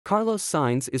Carlos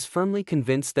Sainz is firmly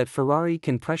convinced that Ferrari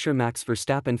can pressure Max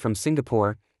Verstappen from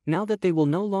Singapore, now that they will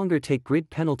no longer take grid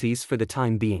penalties for the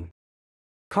time being.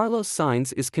 Carlos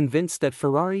Sainz is convinced that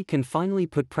Ferrari can finally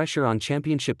put pressure on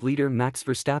championship leader Max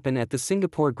Verstappen at the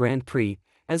Singapore Grand Prix,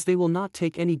 as they will not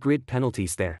take any grid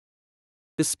penalties there.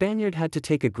 The Spaniard had to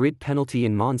take a grid penalty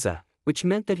in Monza, which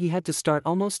meant that he had to start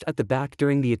almost at the back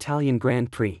during the Italian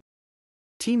Grand Prix.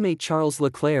 Teammate Charles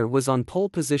Leclerc was on pole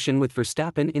position with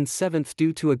Verstappen in 7th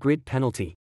due to a grid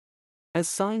penalty. As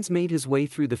Sainz made his way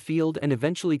through the field and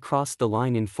eventually crossed the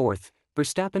line in 4th,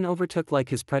 Verstappen overtook like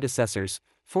his predecessors,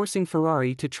 forcing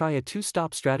Ferrari to try a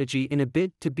two-stop strategy in a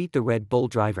bid to beat the Red Bull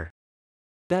driver.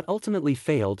 That ultimately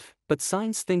failed, but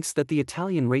Sainz thinks that the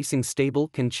Italian racing stable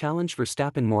can challenge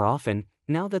Verstappen more often,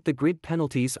 now that the grid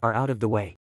penalties are out of the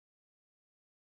way.